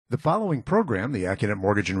The following program, the Accunet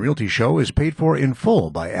Mortgage and Realty Show, is paid for in full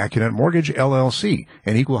by Accunet Mortgage, LLC,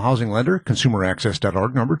 an equal housing lender,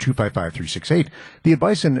 consumeraccess.org, number 255368. The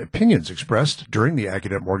advice and opinions expressed during the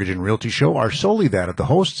Accunet Mortgage and Realty Show are solely that of the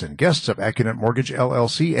hosts and guests of Accunet Mortgage,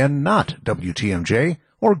 LLC, and not WTMJ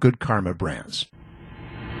or Good Karma Brands.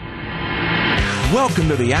 Welcome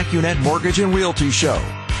to the Accunet Mortgage and Realty Show,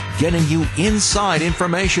 getting you inside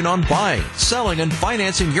information on buying, selling, and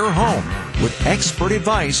financing your home with expert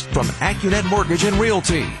advice from Accunet Mortgage and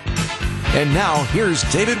Realty. And now, here's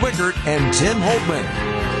David Wickert and Tim Holtman.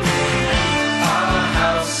 Our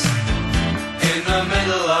house in the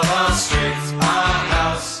middle of our street. Our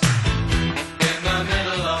house in the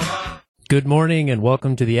middle of our... Good morning and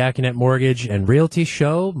welcome to the Accunet Mortgage and Realty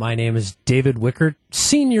Show. My name is David Wickert,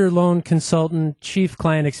 Senior Loan Consultant, Chief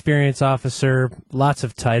Client Experience Officer, lots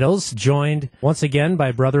of titles, joined once again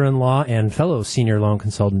by brother-in-law and fellow Senior Loan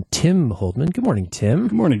Consultant Tim Holtman. Good morning, Tim.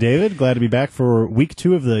 Good morning, David. Glad to be back for week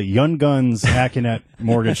 2 of the Young Guns Accunet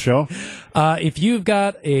Mortgage Show. If you've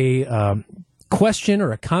got a question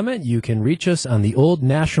or a comment, you can reach us on the Old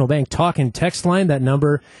National Bank talk and text line. That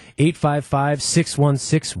number,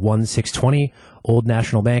 855-616-1620. Old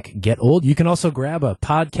National Bank, get old. You can also grab a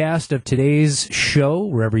podcast of today's show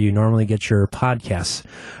wherever you normally get your podcasts.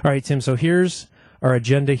 All right, Tim, so here's our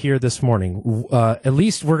agenda here this morning. At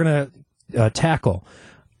least we're going to tackle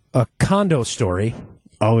a condo story.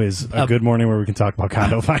 Always a good morning where we can talk about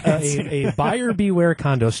condo financing. A buyer beware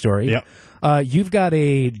condo story. Yep. You've got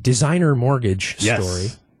a designer mortgage story,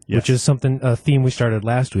 which is a theme we started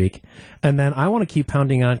last week. And then I want to keep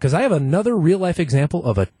pounding on because I have another real life example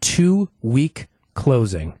of a 2-week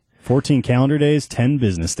closing. 14 calendar days, 10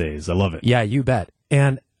 business days. I love it. Yeah, you bet.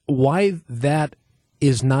 And why that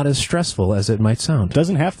is not as stressful as it might sound.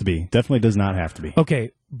 Doesn't have to be. Definitely does not have to be.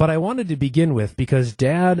 Okay, but I wanted to begin with because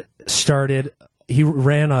Dad he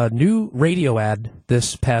ran a new radio ad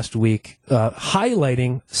this past week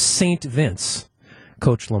highlighting St. Vince,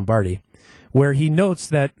 Coach Lombardi, where he notes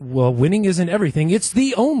that, well, winning isn't everything, it's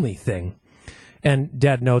the only thing. And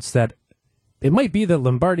Dad notes that it might be that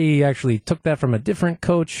Lombardi actually took that from a different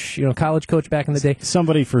coach, college coach back in the day.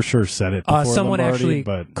 Somebody for sure said it before someone Lombardi,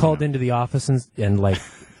 actually called into the office and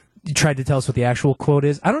tried to tell us what the actual quote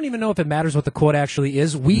is. I don't even know if it matters what the quote actually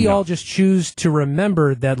is. We all just choose to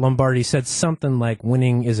remember that Lombardi said something like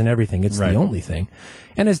winning isn't everything. It's the only thing.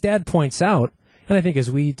 And as Dad points out, and I think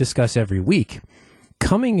as we discuss every week,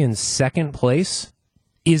 coming in second place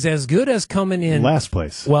is as good as coming in last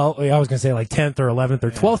place. Well, I was going to say like 10th or 11th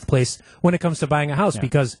or 12th place when it comes to buying a house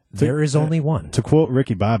because there is only one. To quote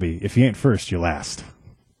Ricky Bobby, if you ain't first, you're last.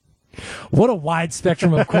 What a wide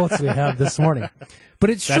spectrum of quotes we have this morning. But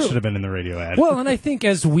it's true. That should have been in the radio ad. Well, and I think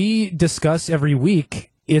as we discuss every week,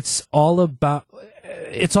 it's all about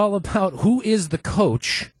who is the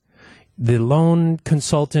coach, the loan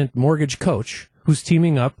consultant mortgage coach who's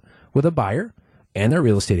teaming up with a buyer and their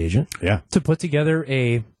real estate agent to put together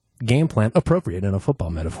a game plan, appropriate in a football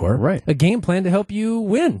metaphor, right? A game plan to help you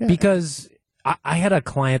win. Yeah. Because I had a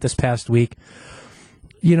client this past week,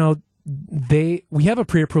 we have a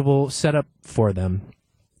pre-approval set up for them.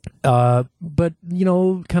 But,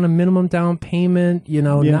 kind of minimum down payment,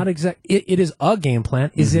 not exact. It is a game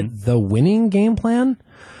plan. Is it the winning game plan?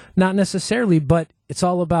 Not necessarily, but it's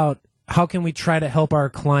all about how can we try to help our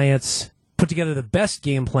clients put together the best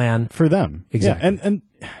game plan for them. Exactly. Yeah, and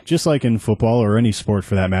just like in football or any sport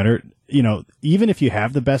for that matter, even if you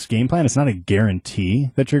have the best game plan, it's not a guarantee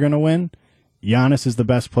that you're going to win. Giannis is the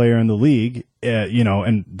best player in the league,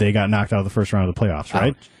 and they got knocked out of the first round of the plaeveryth,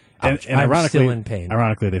 right? And I'm still in pain.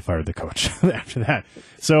 Ironically, they fired the coach after that.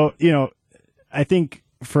 So, I think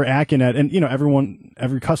for Accunet, and,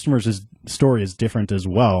 every customer's story is different as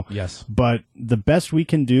well. Yes. But the best we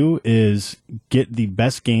can do is get the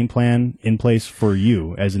best game plan in place for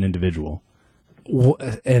you as an individual.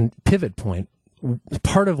 And pivot point,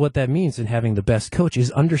 part of what that means in having the best coach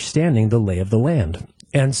is understanding the lay of the land.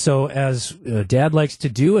 And so as Dad likes to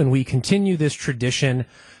do, and we continue this tradition,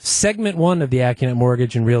 segment 1 of the Accunet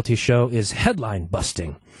Mortgage and Realty Show is headline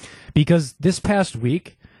busting. Because this past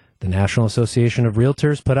week, the National Association of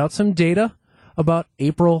Realtors put out some data about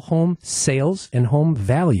April home sales and home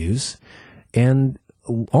values. And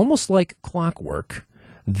almost like clockwork,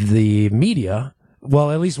 the media,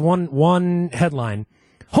 well, at least one headline,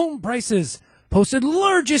 home prices posted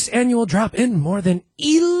largest annual drop in more than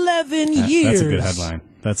 11 years. That's a good headline.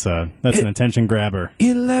 That's an attention grabber.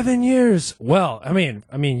 11 years. Well, I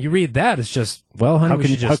mean, you read that, it's just, well,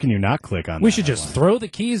 honey, how can you not click on that? We should just throw the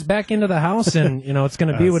keys back into the house and, it's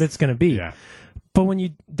going to be what it's going to be. Yeah. But when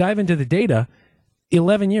you dive into the data,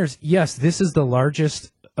 11 years, yes, this is the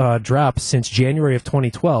largest drop since January of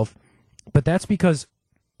 2012, but that's because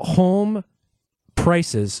home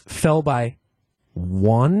prices fell by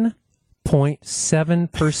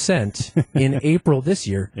 1.7% in April this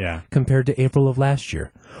year compared to April of last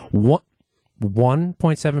year.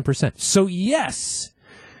 1.7%. So yes,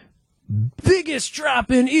 biggest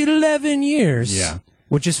drop in 11 years. Yeah.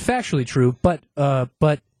 Which is factually true, but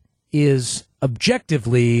is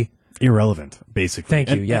objectively irrelevant, basically. Thank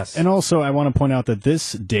you, yes. And also, I want to point out that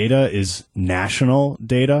this data is national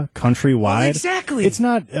data, countrywide. Exactly. It's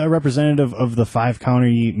not representative of the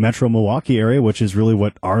 5-county metro Milwaukee area, which is really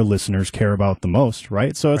what our listeners care about the most,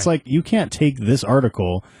 right? So it's like, you can't take this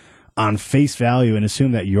article on face value and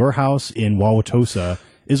assume that your house in Wauwatosa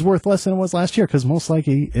is worth less than it was last year, because most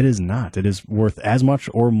likely it is not. It is worth as much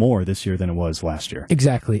or more this year than it was last year.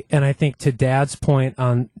 Exactly. And I think to Dad's point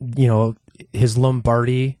on, his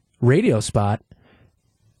Lombardi radio spot,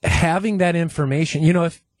 having that information,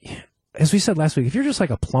 if, as we said last week, if you're just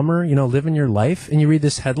like a plumber, living your life and you read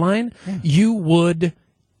this headline, you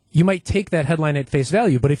might take that headline at face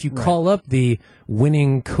value. But if you call up the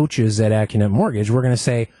winning coaches at Accunet Mortgage, we're going to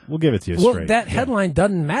say, we'll give it to you well, straight. that headline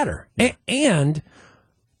doesn't matter. And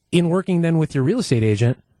in working then with your real estate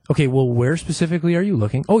agent, okay, well, where specifically are you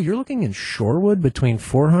looking? Oh, you're looking in Shorewood between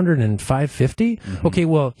 400 and 550? Mm-hmm. Okay,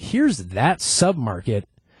 well, here's that submarket,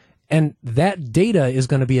 and that data is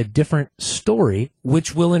going to be a different story,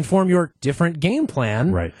 which will inform your different game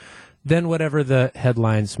plan than whatever the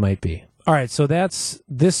headlines might be. All right, so that's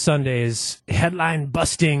this Sunday's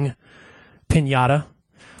headline-busting pinata.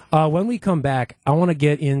 When we come back, I want to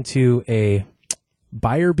get into a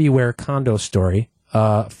buyer beware condo story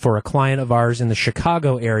for a client of ours in the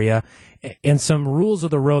Chicago area, and some rules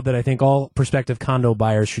of the road that I think all prospective condo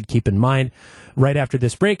buyers should keep in mind. Right after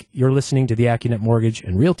this break, you're listening to the Accunet Mortgage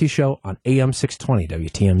and Realty Show on AM 620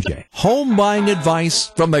 WTMJ. Home buying advice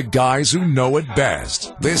from the guys who know it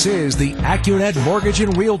best. This is the Accunet Mortgage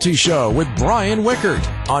and Realty Show with Brian Wickert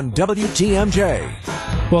on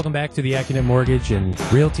WTMJ. Welcome back to the Accunet Mortgage and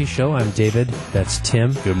Realty Show. I'm David. That's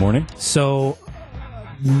Tim. Good morning. So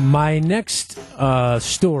my next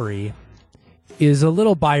story is a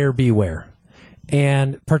little buyer beware,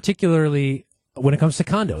 and particularly when it comes to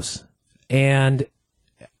condos. And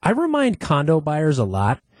I remind condo buyers a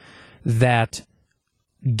lot that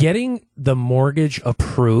getting the mortgage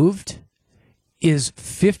approved is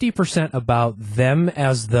 50% about them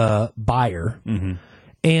as the buyer,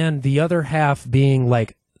 and the other half being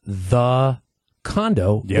like the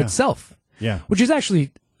condo itself. Yeah, which is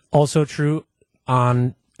actually also true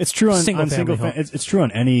on it's true on single family. It's true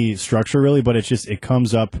on any structure really, but it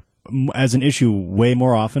comes up as an issue way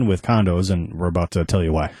more often with condos, and we're about to tell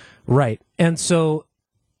you why. Right. And so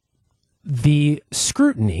the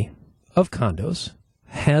scrutiny of condos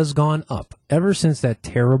has gone up ever since that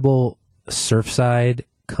terrible Surfside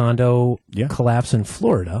condo collapse in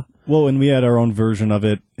Florida. Well, and we had our own version of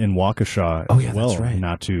it in Waukesha as well. That's right.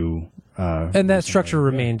 Not to and that structure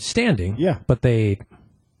remained standing. Yeah. But they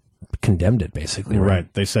condemned it basically.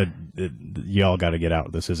 Right. They said, y'all got to get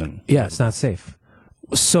out. This isn't. Yeah, it's not safe.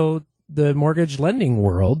 So the mortgage lending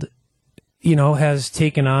world, has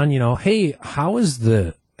taken on, hey, how is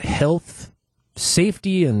the health,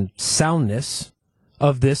 safety, and soundness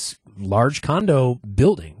of this large condo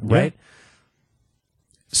building, right? Yeah.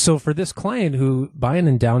 So for this client who buying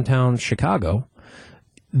in downtown Chicago,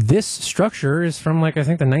 this structure is from I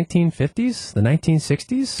think the 1950s, the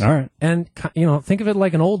 1960s. All right. And, think of it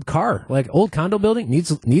like an old car, like old condo building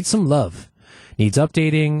needs some love, needs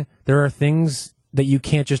updating. There are things that you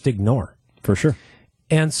can't just ignore. For sure.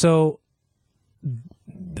 And so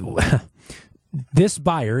this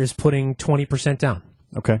buyer is putting 20% down.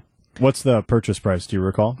 Okay. What's the purchase price? Do you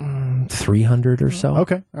recall? $300 or so.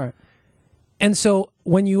 Okay. All right. And so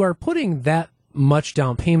when you are putting that much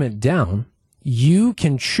down payment down, you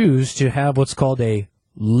can choose to have what's called a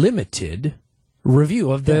limited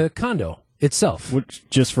review of the condo itself. Which,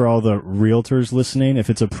 just for all the realtors listening, if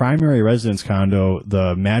it's a primary residence condo,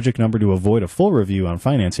 the magic number to avoid a full review on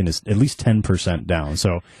financing is at least 10% down.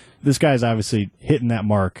 So this guy's obviously hitting that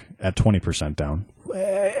mark at 20% down.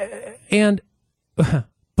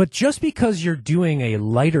 But just because you're doing a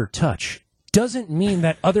lighter touch doesn't mean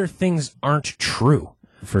that other things aren't true.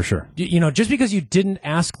 For sure. Just because you didn't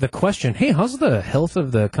ask the question, hey, how's the health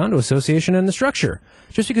of the condo association and the structure?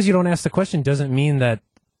 Just because you don't ask the question doesn't mean that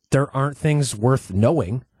there aren't things worth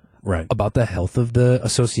knowing about the health of the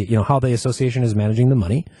associate, how the association is managing the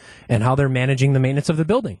money and how they're managing the maintenance of the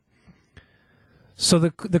building. So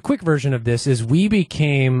the quick version of this is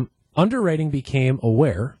underwriting became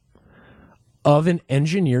aware of an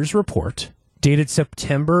engineer's report dated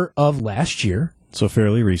September of last year So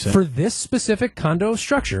fairly recent. For this specific condo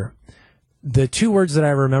structure, the two words that I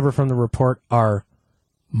remember from the report are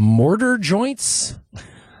mortar joints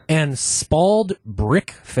and spalled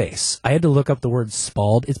brick face. I had to look up the word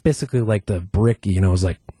spalled. It's basically like the brick, is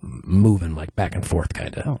like moving like back and forth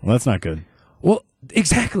kind of. Oh, well, that's not good. Well,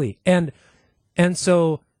 exactly. And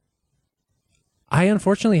so I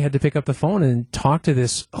unfortunately had to pick up the phone and talk to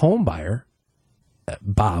this home buyer,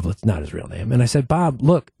 Bob, it's not his real name. And I said, Bob,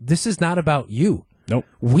 look, this is not about you. Nope.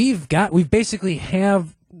 We basically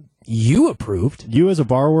have you approved. You as a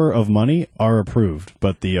borrower of money are approved,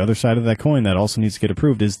 but the other side of that coin that also needs to get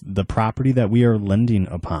approved is the property that we are lending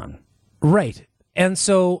upon. Right. And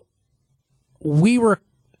so we were,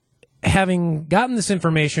 having gotten this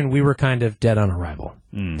information, we were kind of dead on arrival.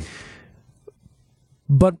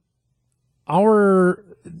 But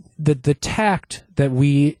the tact that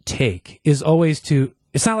we take is always to,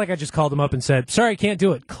 it's not like I just called them up and said, sorry, I can't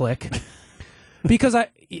do it, click. Because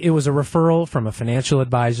it was a referral from a financial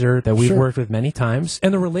advisor that we've worked with many times,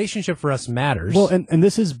 and the relationship for us matters. Well, and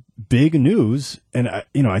this is big news, and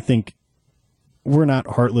I think we're not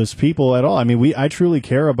heartless people at all. I mean, I truly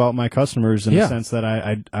care about my customers in the sense that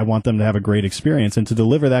I want them to have a great experience, and to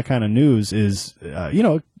deliver that kind of news is,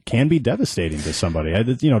 can be devastating to somebody.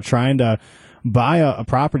 Trying to buy a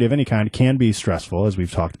property of any kind can be stressful, as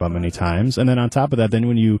we've talked about many times. And then on top of that, then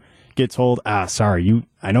when you get told, sorry,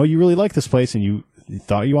 I know you really like this place and you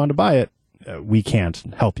thought you wanted to buy it, we can't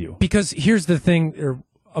help you. Because here's the thing, or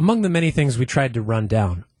among the many things we tried to run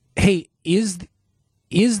down, hey, is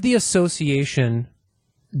the association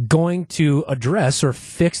going to address or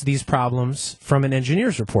fix these problems from an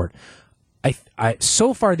engineer's report?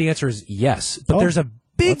 So far the answer is yes, but there's a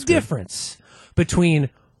big difference between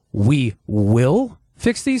we will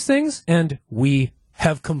fix these things and we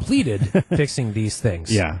have completed fixing these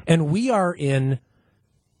things. Yeah. And we are in,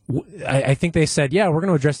 I think they said, we're going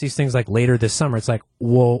to address these things like later this summer. It's like,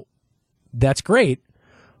 well, that's great,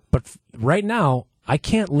 but right now I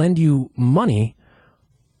can't lend you money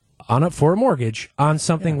for a mortgage on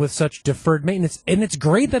something with such deferred maintenance. And it's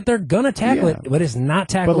great that they're going to tackle it, but it's not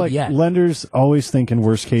tackled yet. Lenders always think in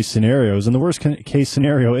worst case scenarios, and the worst case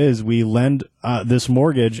scenario is we lend this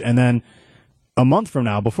mortgage, and then a month from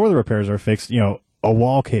now, before the repairs are fixed, a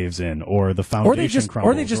wall caves in, or the foundation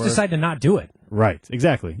crumbles. Or they just decide to not do it. Right,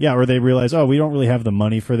 exactly. Yeah, or they realize, we don't really have the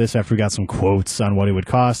money for this after we got some quotes on what it would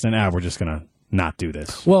cost, and we're just going to not do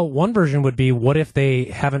this. Well, one version would be, what if they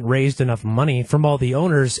haven't raised enough money from all the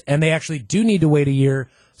owners, and they actually do need to wait a year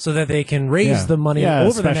so that they can raise the money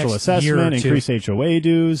over the next year or two. Increase HOA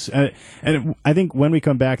dues. And I think when we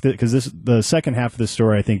come back, because the second half of the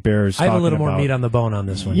story, I think bears talking about. I have a little more meat on the bone on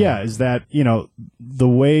this one. Yeah, is that, the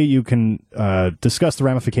way you can discuss the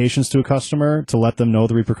ramifications to a customer to let them know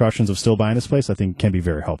the repercussions of still buying this place, I think can be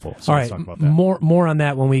very helpful. So all let's right, talk about that. More on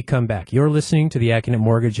that when we come back. You're listening to the Accunet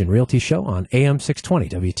Mortgage and Realty Show on AM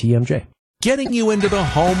 620 WTMJ. Getting you into the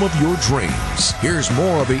home of your dreams. Here's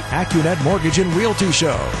more of the Accunet Mortgage and Realty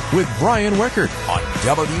Show with Brian Wickert on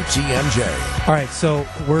WTMJ. All right, so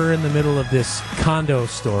we're in the middle of this condo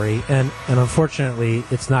story, and unfortunately,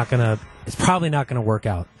 it's probably not gonna work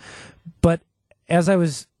out. But as I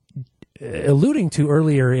was alluding to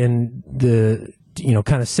earlier in the,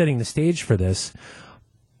 kind of setting the stage for this,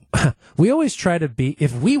 we always try to be,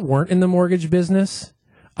 if we weren't in the mortgage business,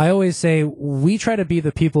 I always say we try to be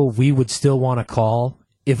the people we would still want to call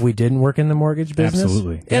if we didn't work in the mortgage business.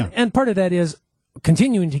 Absolutely. Yeah. And part of that is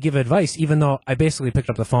continuing to give advice, even though I basically picked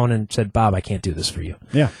up the phone and said, Bob, I can't do this for you.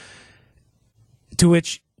 Yeah. To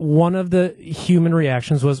which one of the human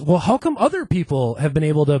reactions was, well, how come other people have been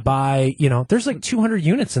able to buy, there's like 200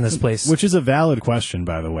 units in this place. Which is a valid question,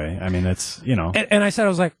 by the way. I mean, it's, And I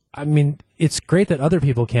said, it's great that other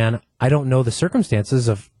people can. I don't know the circumstances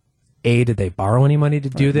of, did they borrow any money to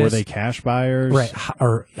do this? Were they cash buyers? Right.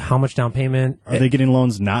 Or how much down payment? Are they getting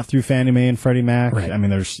loans not through Fannie Mae and Freddie Mac? Right. I mean,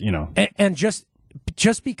 there's, And just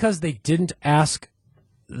because they didn't ask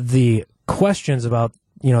the questions about,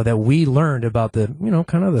 that we learned about the,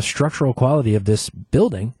 kind of the structural quality of this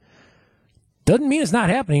building, doesn't mean it's not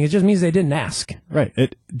happening. It just means they didn't ask. Right.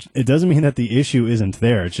 It doesn't mean that the issue isn't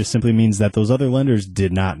there. It just simply means that those other lenders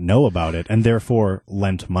did not know about it and therefore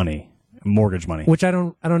lent money. Mortgage money, which I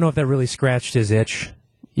don't know if that really scratched his itch,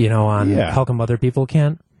 on how come other people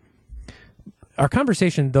can't. Our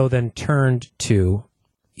conversation though then turned to,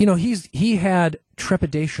 he had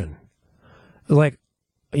trepidation, like,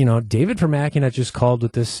 David from Accunet just called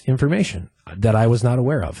with this information that I was not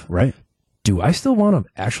aware of. Right. Do I still want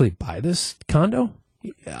to actually buy this condo?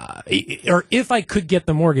 or if I could get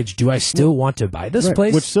the mortgage, do I still want to buy this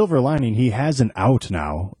place? Which, silver lining, he has an out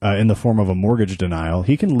now in the form of a mortgage denial.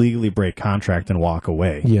 He can legally break contract and walk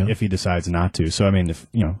away if he decides not to. So, I mean, if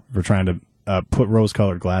we're trying to put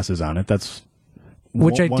rose-colored glasses on it, that's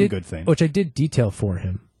one good thing. Which I did detail for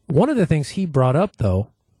him. One of the things he brought up, though,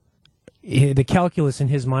 the calculus in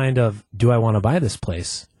his mind of, do I want to buy this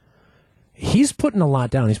place? He's putting a lot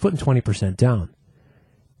down. He's putting 20% down.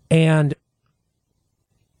 And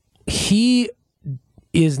he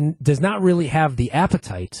does not really have the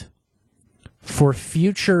appetite for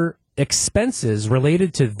future expenses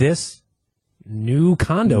related to this new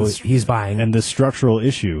condo he's buying. And the structural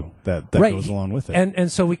issue that goes along with it.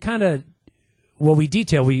 And so we kind of, we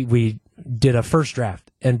did a first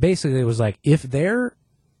draft. And basically it was like, if there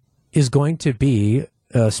is going to be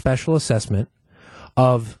a special assessment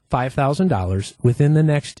of $5,000 within the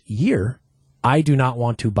next year, I do not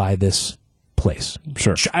want to buy this place.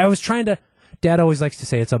 Sure. I was trying to, Dad always likes to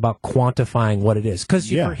say it's about quantifying what it is. Because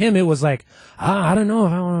for him, it was like, I don't know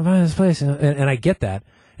if I want to buy this place. And I get that.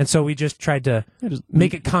 And so we just tried to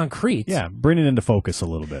make it concrete. Yeah, bring it into focus a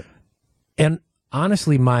little bit. And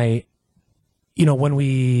honestly, when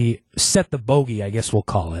we set the bogey, I guess we'll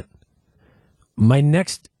call it, my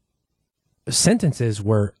next sentences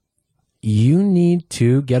were, you need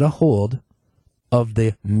to get a hold of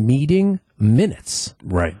the meeting minutes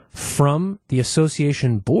from the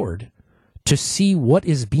association board to see what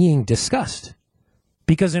is being discussed.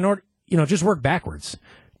 Because in order, just work backwards.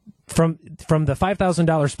 From the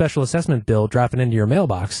 $5,000 special assessment bill dropping into your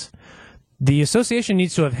mailbox, the association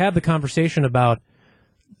needs to have had the conversation about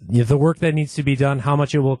the work that needs to be done, how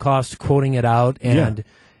much it will cost, quoting it out, and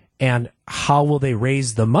how will they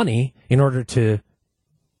raise the money in order to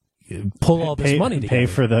pull all this money together. Pay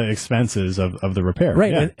for the expenses of the repair.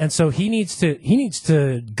 Right. Yeah. And so he needs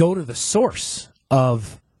to go to the source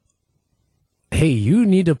of, hey, you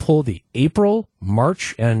need to pull the April,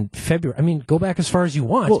 March, and February. I mean, go back as far as you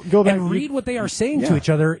want. Well, go back and read what they are saying to each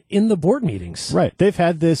other in the board meetings. Right. They've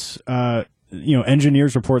had this,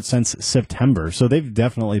 engineers report since September, so they've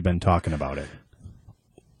definitely been talking about it.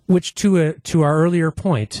 Which, to our earlier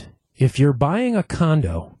point, if you're buying a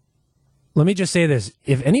condo, let me just say this.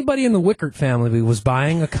 If anybody in the Wickert family was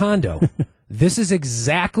buying a condo, this is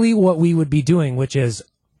exactly what we would be doing, which is,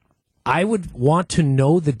 I would want to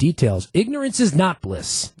know the details. Ignorance is not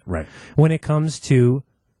bliss. Right. When it comes to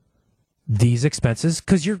these expenses,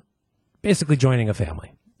 because you're basically joining a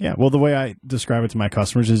family. Yeah. Well, the way I describe it to my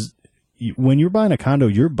customers is, when you're buying a condo,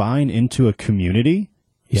 you're buying into a community.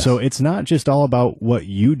 Yes. So it's not just all about what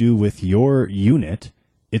you do with your unit.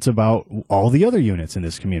 It's about all the other units in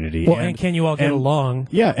this community. Well, and can you all get along?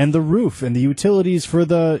 Yeah, and the roof and the utilities for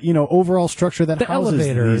the overall structure that houses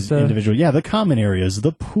elevator, these individual. Yeah, the common areas,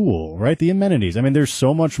 the pool, right, the amenities. I mean, there's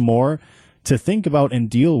so much more to think about and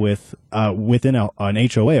deal with within an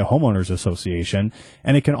HOA, a homeowners association,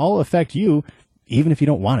 and it can all affect you, even if you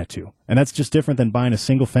don't want it to. And that's just different than buying a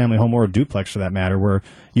single-family home or a duplex, for that matter, where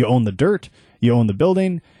you own the dirt, you own the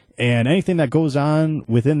building. And anything that goes on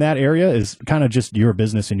within that area is kind of just your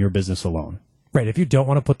business and your business alone. Right. If you don't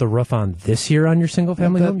want to put the roof on this year on your single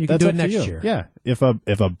family home, you can do it next year. Yeah. If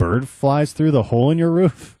a bird flies through the hole in your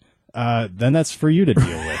roof, then that's for you to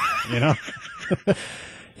deal with,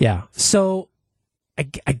 Yeah. So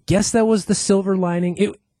I guess that was the silver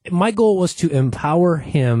lining. My goal was to empower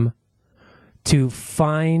him to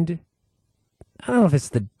find, I don't know if it's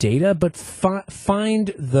the data, but find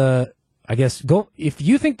the, I guess, if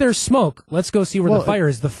you think there's smoke, let's go see where the fire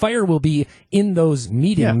is. The fire will be in those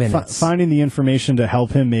meeting minutes. Finding the information to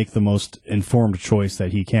help him make the most informed choice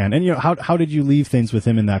that he can. And, how did you leave things with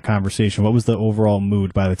him in that conversation? What was the overall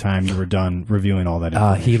mood by the time you were done reviewing all that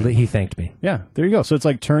information? He thanked me. Yeah, there you go. So it's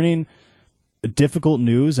like turning difficult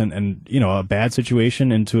news and a bad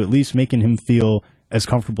situation into at least making him feel as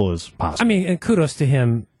comfortable as possible. I mean, and kudos to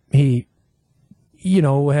him. He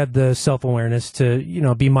had the self-awareness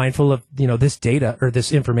to, be mindful of, this data or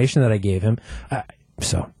this information that I gave him.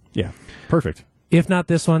 Yeah, perfect. If not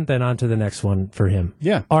this one, then on to the next one for him.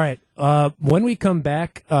 Yeah. All right. When we come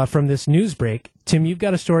back from this news break, Tim, you've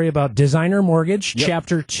got a story about Designer Mortgage,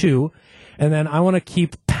 Chapter 2. And then I want to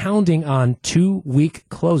keep pounding on 2-week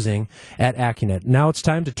closing at Accunet. Now it's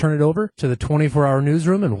time to turn it over to the 24-hour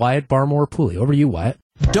newsroom and Wyatt Barmore-Pooley. Over to you, Wyatt.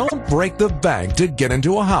 Don't break the bank to get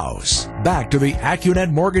into a house. Back to the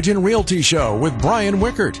Accunet Mortgage and Realty Show with Brian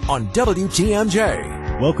Wickert on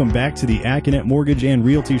WTMJ. Welcome back to the Accunet Mortgage and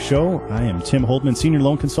Realty Show. I am Tim Holdman, Senior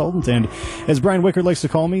Loan Consultant, and as Brian Wickert likes to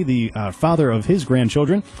call me, the father of his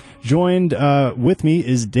grandchildren. Joined with me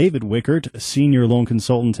is David Wickert, Senior Loan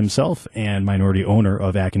Consultant himself and minority owner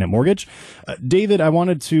of Accunet Mortgage. David, I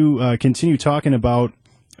wanted to continue talking about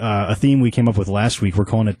a theme we came up with last week. We're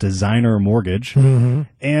calling it Designer Mortgage. Mm-hmm.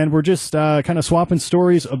 And we're just kind of swapping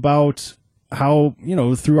stories about how,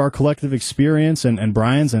 through our collective experience and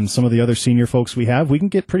Brian's and some of the other senior folks we have, we can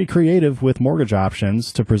get pretty creative with mortgage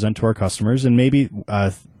options to present to our customers, and maybe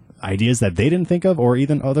ideas that they didn't think of or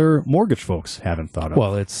even other mortgage folks haven't thought of.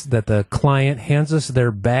 Well, it's that the client hands us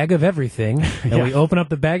their bag of everything, and we open up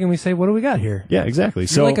the bag and we say, what do we got here? Yeah, exactly.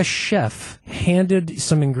 You're like a chef handed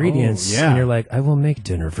some ingredients, and you're like, I will make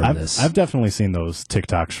dinner from this. I've definitely seen those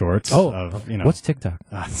TikTok shorts. What's TikTok?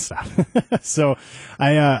 Stop. So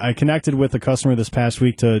I connected with a customer this past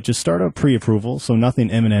week to just start a pre-approval, so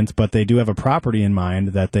nothing imminent, but they do have a property in mind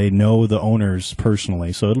that they know the owners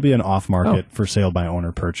personally, so it'll be an off-market for sale by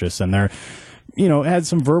owner purchase. And they're, had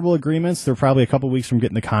some verbal agreements. They're probably a couple weeks from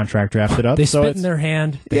getting the contract drafted up. They spit in their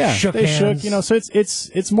hand. They shook hands. So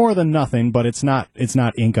it's more than nothing, but it's not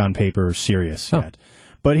ink on paper serious yet.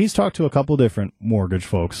 But he's talked to a couple different mortgage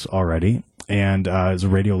folks already, and is a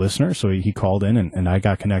radio listener, so he called in and I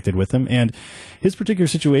got connected with him. And his particular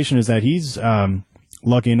situation is that he's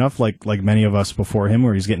lucky enough, like many of us before him,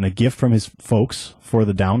 where he's getting a gift from his folks for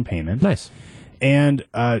the down payment. Nice. And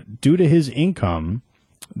due to his income,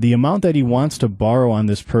 the amount that he wants to borrow on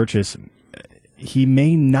this purchase, he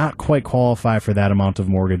may not quite qualify for that amount of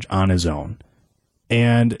mortgage on his own.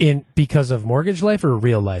 And because of mortgage life or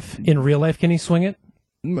real life? In real life, can he swing it?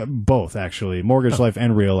 Both, actually. Mortgage life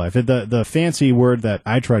and real life. The fancy word that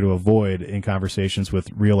I try to avoid in conversations with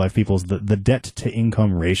real life people is the debt to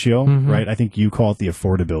income ratio, right? I think you call it the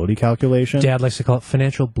affordability calculation. Dad likes to call it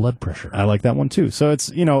financial blood pressure. I like that one too. So it's,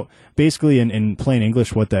 basically in plain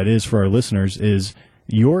English, what that is for our listeners is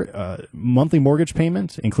your monthly mortgage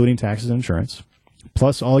payment, including taxes and insurance,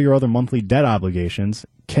 plus all your other monthly debt obligations,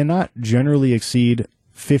 cannot generally exceed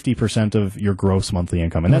 50% of your gross monthly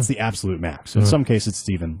income. And that's the absolute max. In some cases,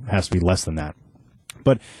 it even has to be less than that.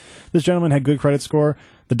 But this gentleman had good credit score.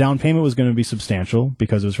 The down payment was going to be substantial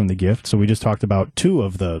because it was from the gift. So we just talked about two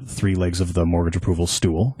of the three legs of the mortgage approval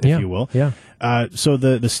stool, if you will. Yeah. So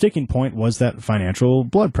the sticking point was that financial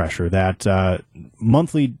blood pressure, that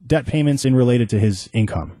monthly debt payments in related to his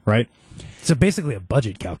income, right? So basically a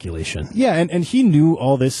budget calculation. Yeah, and he knew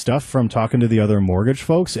all this stuff from talking to the other mortgage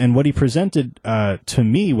folks. And what he presented to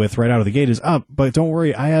me with right out of the gate is, but don't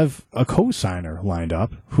worry, I have a co-signer lined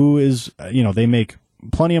up who is, they make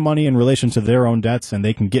plenty of money in relation to their own debts, and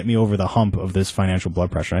they can get me over the hump of this financial blood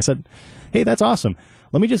pressure. And I said, hey, that's awesome.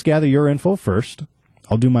 Let me just gather your info first.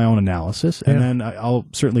 I'll do my own analysis, and then I'll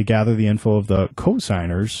certainly gather the info of the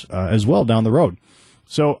co-signers as well down the road.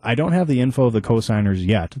 So I don't have the info of the co-signers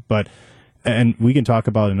yet, and we can talk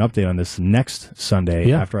about an update on this next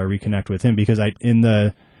Sunday after I reconnect with him, because in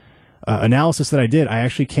the analysis that I did, I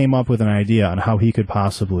actually came up with an idea on how he could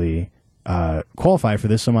possibly qualify for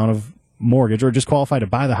this amount of mortgage, or just qualify to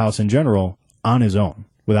buy the house in general on his own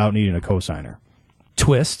without needing a co-signer.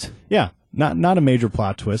 Twist. Yeah. Not a major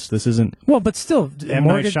plot twist. This isn't but still M.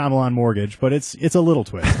 Night Shyamalan mortgage, but it's a little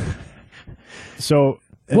twist. So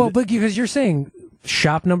but because you're saying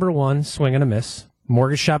shop number one, swing and a miss.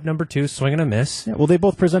 Mortgage shop number two, swing and a miss. Yeah, well, they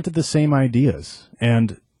both presented the same ideas.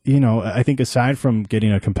 And, I think aside from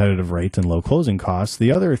getting a competitive rate and low closing costs,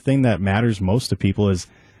 the other thing that matters most to people is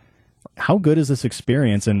how good is this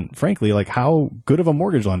experience? And frankly, how good of a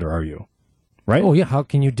mortgage lender are you? Right? Oh, yeah. How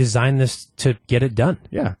can you design this to get it done?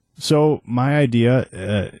 Yeah. So my idea,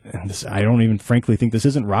 I don't even frankly think this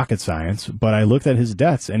isn't rocket science, but I looked at his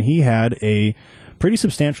debts, and he had a pretty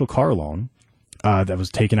substantial car loan that was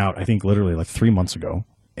taken out, I think, literally 3 months ago.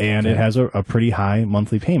 And it has a pretty high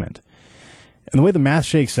monthly payment. And the way the math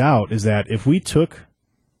shakes out is that if we took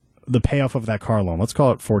the payoff of that car loan, let's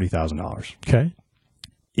call it $40,000. Okay.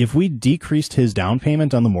 If we decreased his down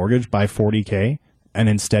payment on the mortgage by $40K and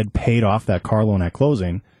instead paid off that car loan at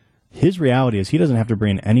closing, his reality is he doesn't have to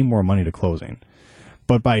bring any more money to closing.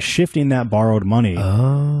 But by shifting that borrowed money,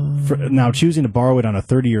 now choosing to borrow it on a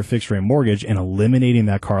 30-year fixed-rate mortgage and eliminating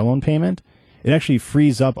that car loan payment, it actually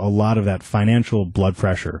frees up a lot of that financial blood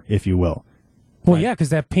pressure, if you will. Well, yeah,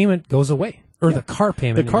 because that payment goes away. Or the car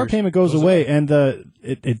payment. The car payment goes away, and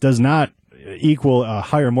it does not equal a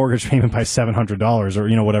higher mortgage payment by $700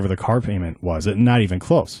 or, whatever the car payment was. Not even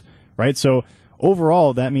close, right? So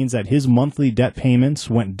overall, that means that his monthly debt payments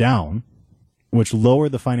went down, which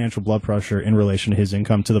lowered the financial blood pressure in relation to his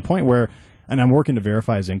income to the point where And I'm working to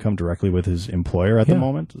verify his income directly with his employer at the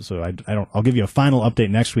moment. So I'll give you a final update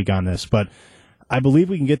next week on this, but I believe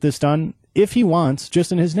we can get this done if he wants,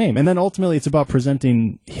 just in his name. And then ultimately it's about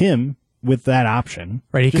presenting him with that option.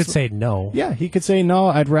 Right. He could say no. Yeah, he could say no,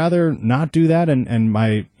 I'd rather not do that, and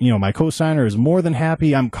my co-signer is more than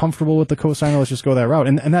happy. I'm comfortable with the co-signer. Let's just go that route.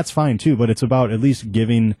 And that's fine too, but it's about at least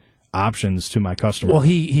giving options to my customer. Well,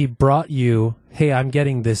 he brought you, hey, I'm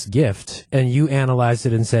getting this gift, and you analyzed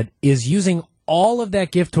it and said, is using all of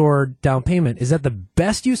that gift toward down payment, is that the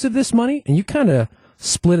best use of this money? And you kind of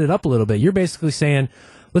split it up a little bit. You're basically saying,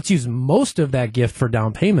 let's use most of that gift for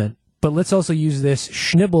down payment, but let's also use this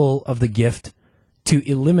schnibble of the gift to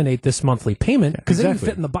eliminate this monthly payment, because then you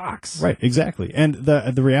fit in the box. Right, exactly. And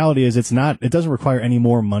the reality is it doesn't require any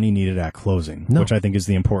more money needed at closing, which I think is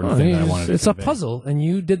the important thing that I wanted to It's convey. a puzzle, and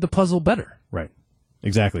you did the puzzle better. Right.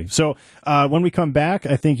 Exactly. So when we come back,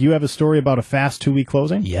 I think you have a story about a fast 2-week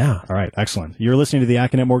closing? Yeah. All right, excellent. You're listening to the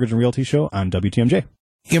Accunet Mortgage and Realty Show on WTMJ.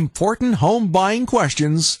 Important home buying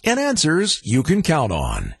questions and answers you can count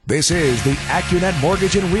on. This is the Accunet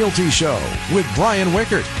Mortgage and Realty Show with Brian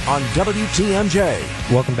Wickert on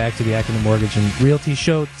WTMJ. Welcome back to the Accunet Mortgage and Realty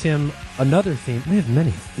Show. Tim, another theme. We have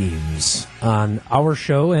many themes on our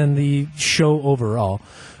show and the show overall.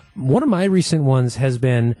 One of my recent ones has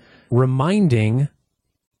been reminding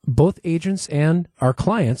both agents and our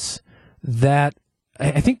clients that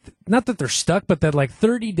I think, not that they're stuck, but that like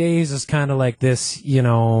 30 days is kind of like this,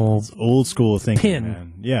 It's old school thinking, pin.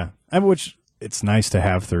 man. Yeah. Which it's nice to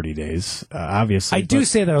have 30 days, obviously. I do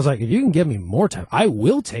say that. I was like, if you can give me more time, I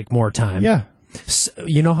will take more time. Yeah. So,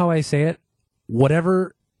 you know how I say it?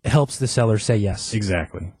 Whatever helps the seller say yes.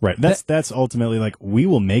 Exactly. Right. That's ultimately like, we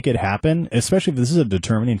will make it happen, especially if this is a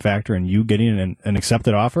determining factor in you getting an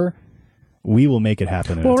accepted offer. We will make it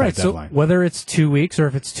happen in a tight deadline. So whether it's 2 weeks or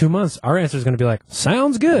if it's 2 months, our answer is going to be like,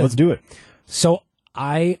 sounds good. Let's do it. So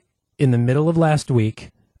in the middle of last week,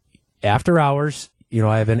 after hours,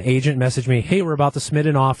 I have an agent message me, hey, we're about to submit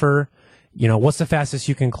an offer. What's the fastest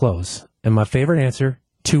you can close? And my favorite answer,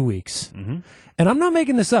 2 weeks. Mm-hmm. And I'm not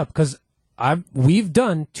making this up because we've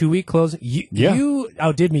done 2-week closing. You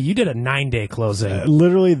outdid me. You did a 9-day closing.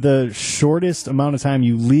 Literally the shortest amount of time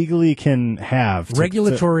you legally can have.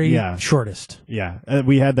 Regulatory shortest. Yeah.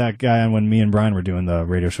 We had that guy on when me and Brian were doing the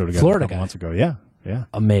radio show together Florida a couple guy. months ago. Yeah. Yeah.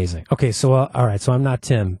 Amazing. Okay, so all right, so I'm not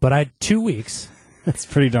Tim, but I had 2 weeks. That's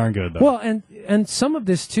pretty darn good, though. Well, and some of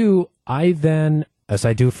this too, I then, as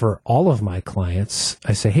I do for all of my clients,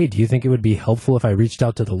 I say, hey, do you think it would be helpful if I reached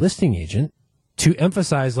out to the listing agent to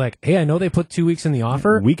emphasize, like, hey, I know they put 2 weeks in the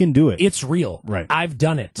offer. We can do it. It's real. Right. I've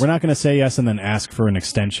done it. We're not going to say yes and then ask for an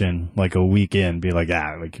extension like a week in, be like,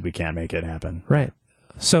 we can't make it happen. Right.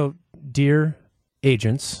 So, dear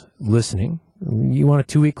agents listening, you want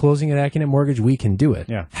a 2-week closing at Accunet Mortgage? We can do it.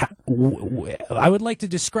 Yeah. I would like to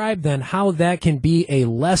describe then how that can be a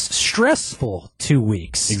less stressful 2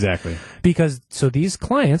 weeks. Exactly. Because, so these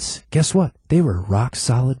clients, guess what? They were rock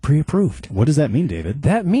solid pre-approved. What does that mean, David?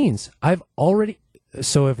 That means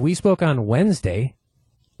so if we spoke on Wednesday,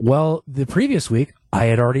 well, the previous week, I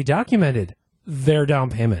had already documented their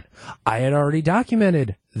down payment. I had already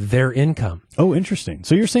documented their income. Oh, interesting.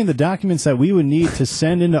 So you're saying the documents that we would need to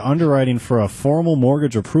send into underwriting for a formal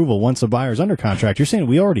mortgage approval once a buyer's under contract, you're saying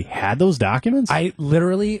we already had those documents? I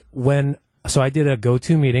literally, I did a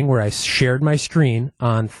go-to meeting where I shared my screen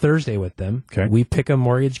on Thursday with them. Okay. We pick a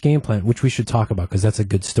mortgage game plan, which we should talk about because that's a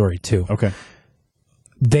good story too. Okay.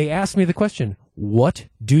 They asked me the question, what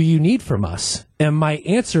do you need from us? And my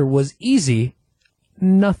answer was easy,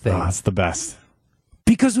 nothing. Oh, that's the best.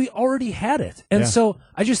 Because we already had it. And so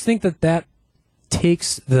I just think that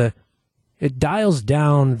takes it dials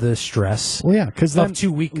down the stress Well, yeah, because of a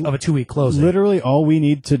 2-week closing. Literally all we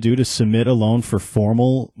need to do to submit a loan for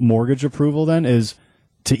formal mortgage approval then is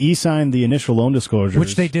to e-sign the initial loan disclosures.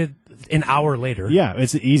 Which they did an hour later. Yeah,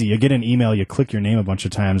 it's easy. You get an email, you click your name a bunch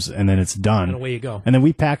of times, and then it's done. And away you go. And then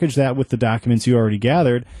we package that with the documents you already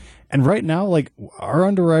gathered. And right now, like, our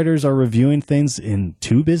underwriters are reviewing things in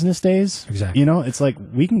 2 business days. Exactly. It's like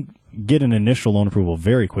we can get an initial loan approval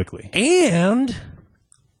very quickly. And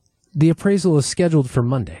the appraisal is scheduled for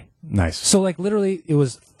Monday. Nice. So, like, literally, it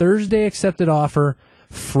was Thursday accepted offer,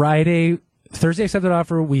 Thursday accepted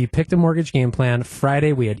offer, we picked a mortgage game plan.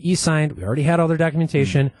 Friday, we had e-signed. We already had all their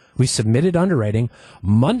documentation. We submitted underwriting.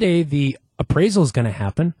 Monday, the appraisal is going to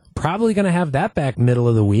happen. Probably going to have that back middle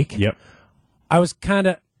of the week. Yep. I was kind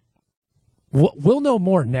of... We'll know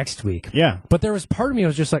more next week. Yeah. But there was part of me that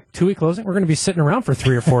was just like, 2-week closing? We're going to be sitting around for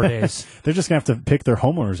 3 or 4 days. They're just going to have to pick their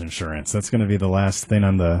homeowner's insurance. That's going to be the last thing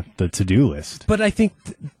on the to-do list. But I think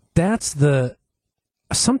that's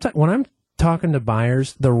sometimes when I'm talking to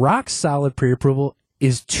buyers, the rock solid pre-approval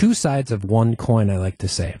is two sides of one coin, I like to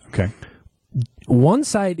say. Okay. One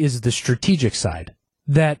side is the strategic side,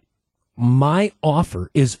 that my offer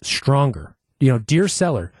is stronger. Dear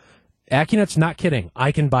seller, Accunet's not kidding.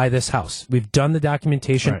 I can buy this house. We've done the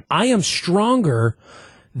documentation. Right. I am stronger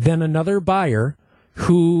than another buyer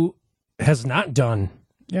who has not done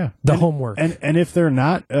the homework. And if they're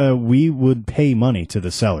not, we would pay money to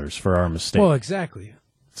the sellers for our mistake. Well, exactly.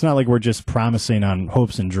 It's not like we're just promising on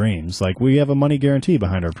hopes and dreams. Like, we have a money guarantee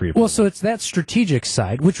behind our pre-approval. Well, so it's that strategic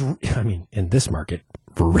side, which, I mean, in this market,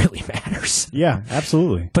 really matters. Yeah,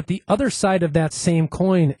 absolutely. But the other side of that same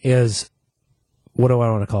coin is, what do I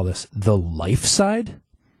want to call this? The life side?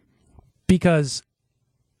 Because,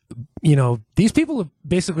 these people have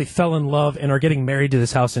basically fell in love and are getting married to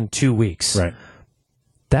this house in 2 weeks. Right.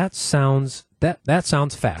 That sounds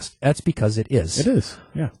fast. That's because it is. It is,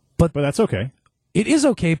 yeah. But that's okay. It is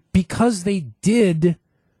okay because they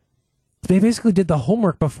basically did the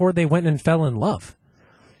homework before they went and fell in love.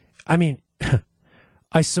 I mean,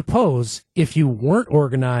 I suppose if you weren't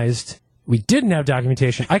organized, we didn't have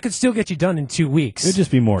documentation, I could still get you done in 2 weeks. It'd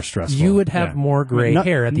just be more stressful. You would have more gray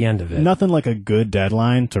hair at the end of it. Nothing like a good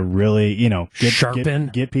deadline to really, sharpen,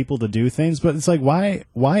 get people to do things. But it's like, why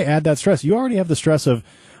add that stress? You already have the stress of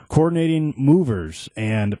coordinating movers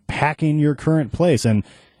and packing your current place. And,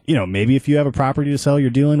 maybe if you have a property to sell, you're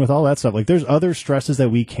dealing with all that stuff. Like, there's other stresses that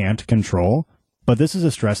we can't control, but this is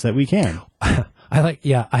a stress that we can. I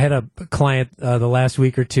had a client the last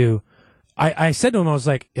week or two. I said to him, I was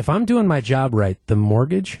like, if I'm doing my job right, the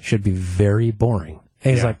mortgage should be very boring.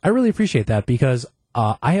 And he's like, I really appreciate that because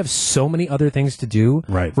I have so many other things to do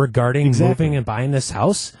regarding moving and buying this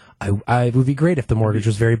house. I would be great if the mortgage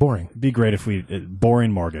was very boring. It'd be great if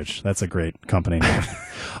boring mortgage. That's a great company name.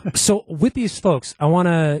 So with these folks, I want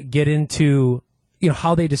to get into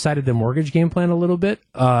how they decided the mortgage game plan a little bit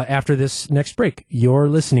after this next break. You're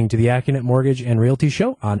listening to the Accunet Mortgage and Realty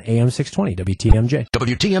Show on AM 620 WTMJ.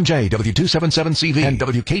 WTMJ, W277CV, and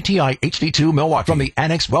WKTI HD2 Milwaukee. From the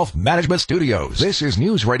Annex Wealth Management Studios, this is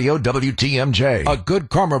News Radio WTMJ, a Good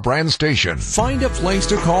Karma brand station. Find a place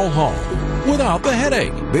to call home without the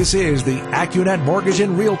headache. This is the Accunet Mortgage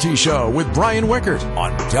and Realty Show with Brian Wickert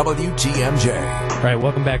on WTMJ. All right,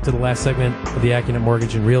 welcome back to the last segment of the Accunet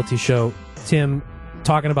Mortgage and Realty Show. Tim,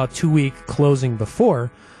 talking about 2 week closing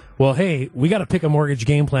before. Well, hey, we got to pick a mortgage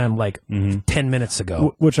game plan 10 minutes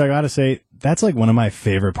ago. Which I got to say, that's like one of my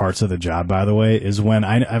favorite parts of the job, by the way, is when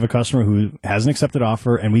I have a customer who has an accepted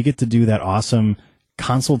offer and we get to do that awesome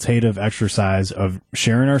consultative exercise of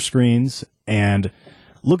sharing our screens and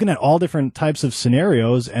looking at all different types of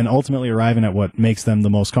scenarios and ultimately arriving at what makes them the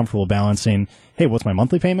most comfortable, balancing, hey, what's my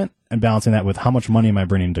monthly payment? And balancing that with how much money am I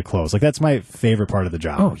bringing to close? Like, that's my favorite part of the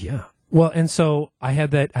job. Oh, yeah. Well, and so I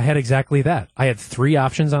had exactly that. I had 3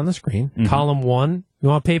 options on the screen. Column 1, you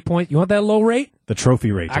want to pay point? You want that low rate? The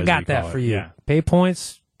trophy rate. I got that for you. Yeah. Pay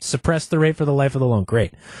points, suppress the rate for the life of the loan.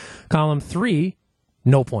 Great. Column 3,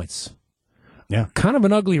 no points. Yeah. Kind of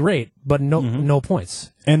an ugly rate, but no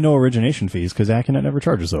points. And no origination fees because Accunet never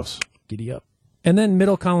charges those. Giddy up. And then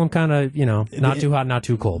middle column kind of, not too hot, not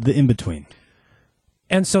too cold. The in-between.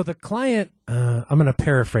 And so the client, I'm going to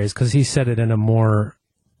paraphrase because he said it in a more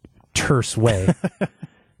terse way,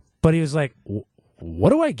 but he was like, what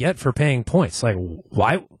do I get for paying points? Like,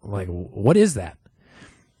 why? Like, what is that?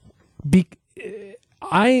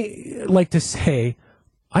 I like to say,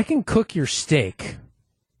 I can cook your steak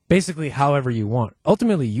basically however you want.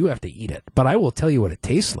 Ultimately, you have to eat it, but I will tell you what it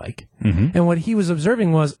tastes like. And what he was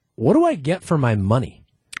observing was, what do I get for my money?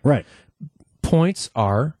 Right. Points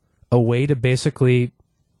are a way to basically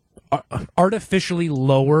artificially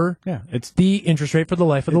lower the interest rate for the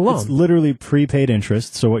life of the loan. It's literally prepaid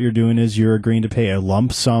interest. So what you're doing is you're agreeing to pay a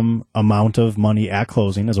lump sum amount of money at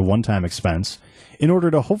closing as a one-time expense in order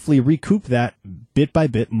to hopefully recoup that bit by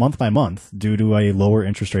bit, month by month, due to a lower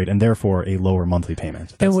interest rate and therefore a lower monthly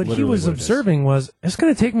payment. And what he was observing was, it's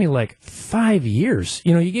going to take me 5 years.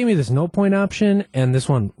 You gave me this no point option and this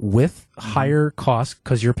one with higher costs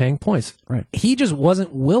because you're paying points. Right. He just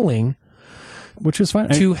wasn't willing, which is fine,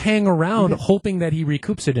 to hang around hoping that he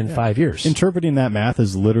recoups it in 5 years. Interpreting that math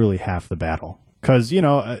is literally half the battle. Because, a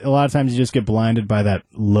lot of times you just get blinded by that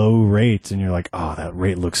low rate and you're like, oh, that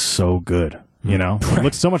rate looks so good. It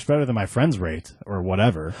looks so much better than my friend's rate or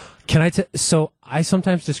whatever. So I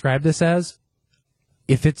sometimes describe this as,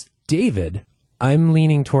 if it's David, I'm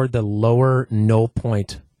leaning toward the lower no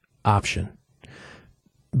point option.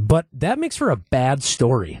 But that makes for a bad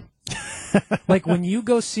story. Like when you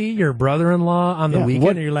go see your brother-in-law on the Yeah, weekend,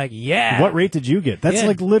 what- and you're like, yeah. What rate did you get? That's Yeah.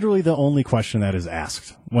 like literally the only question that is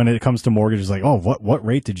asked when it comes to mortgages. Like, oh, what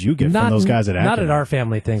rate did you get from those guys at Accunet? Not at our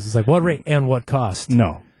family things. It's like, what rate and what cost?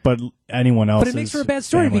 No, but anyone else. But it makes for a bad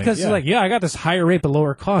story because it's like, yeah, I got this higher rate but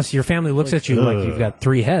lower cost. Your family looks at you like you've got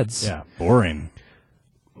three heads. Yeah, boring.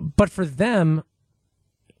 But for them,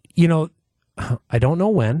 you know, I don't know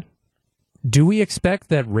when. Do we expect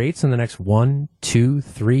that rates in the next 1, 2,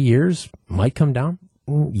 3 years might come down?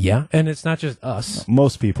 Yeah. And it's not just us.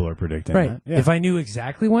 Most people are predicting Right. that. Yeah. If I knew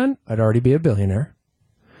exactly when, I'd already be a billionaire.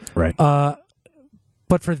 Right.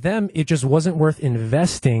 But for them, it just wasn't worth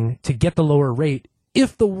investing to get the lower rate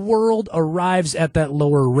if the world arrives at that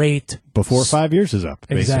lower rate. Before 5 years is up,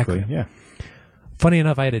 basically. Exactly. Yeah. Funny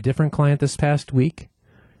enough, I had a different client this past week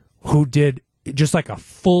who did just like a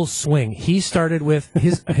full swing. He started with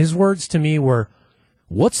his words to me were,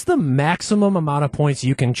 "What's the maximum amount of points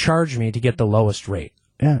you can charge me to get the lowest rate?"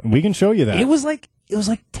 Yeah, we can show you that. It was like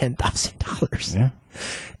 $10,000. Yeah.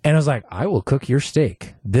 And I was like, "I will cook your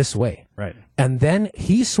steak this way." Right. And then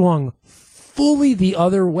he swung fully the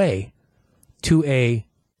other way to a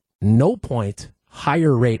no point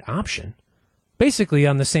higher rate option. Basically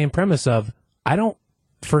on the same premise of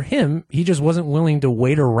for him, he just wasn't willing to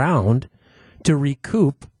wait around to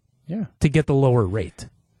recoup to get the lower rate.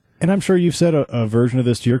 And I'm sure you've said a version of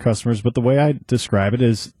this to your customers, but the way I describe it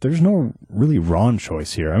is there's no really wrong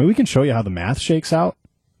choice here. I mean, we can show you how the math shakes out,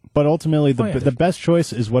 but ultimately the best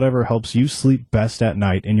choice is whatever helps you sleep best at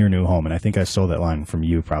night in your new home. And I think I stole that line from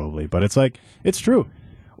you probably, but it's like, it's true.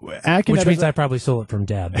 Accunet Which means I probably stole it from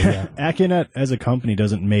Dad. But yeah. Accunet as a company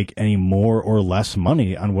doesn't make any more or less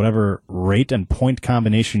money on whatever rate and point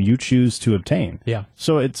combination you choose to obtain. Yeah.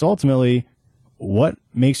 So it's ultimately what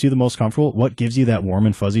makes you the most comfortable, what gives you that warm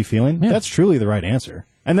and fuzzy feeling. Yeah. That's truly the right answer.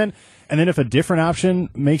 And then if a different option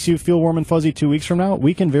makes you feel warm and fuzzy 2 weeks from now,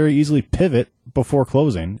 we can very easily pivot before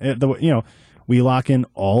closing. We lock in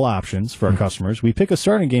all options for our customers. We pick a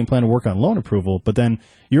starting game plan to work on loan approval, but then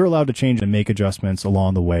you're allowed to change and make adjustments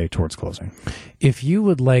along the way towards closing. If you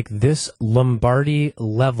would like this Lombardi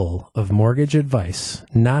level of mortgage advice,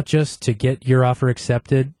 not just to get your offer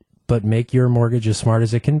accepted, but make your mortgage as smart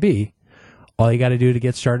as it can be, all you got to do to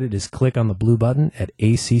get started is click on the blue button at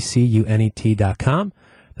accunet.com.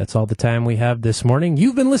 That's all the time we have this morning.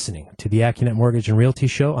 You've been listening to the Accunet Mortgage and Realty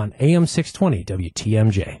Show on AM 620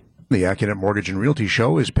 WTMJ. The Accunet Mortgage and Realty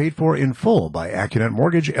Show is paid for in full by Accunet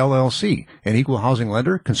Mortgage, LLC, an equal housing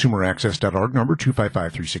lender, consumeraccess.org, number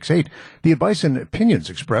 255368. The advice and opinions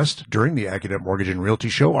expressed during the Accunet Mortgage and Realty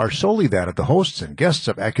Show are solely that of the hosts and guests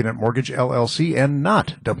of Accunet Mortgage, LLC, and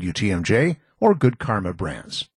not WTMJ or Good Karma Brands.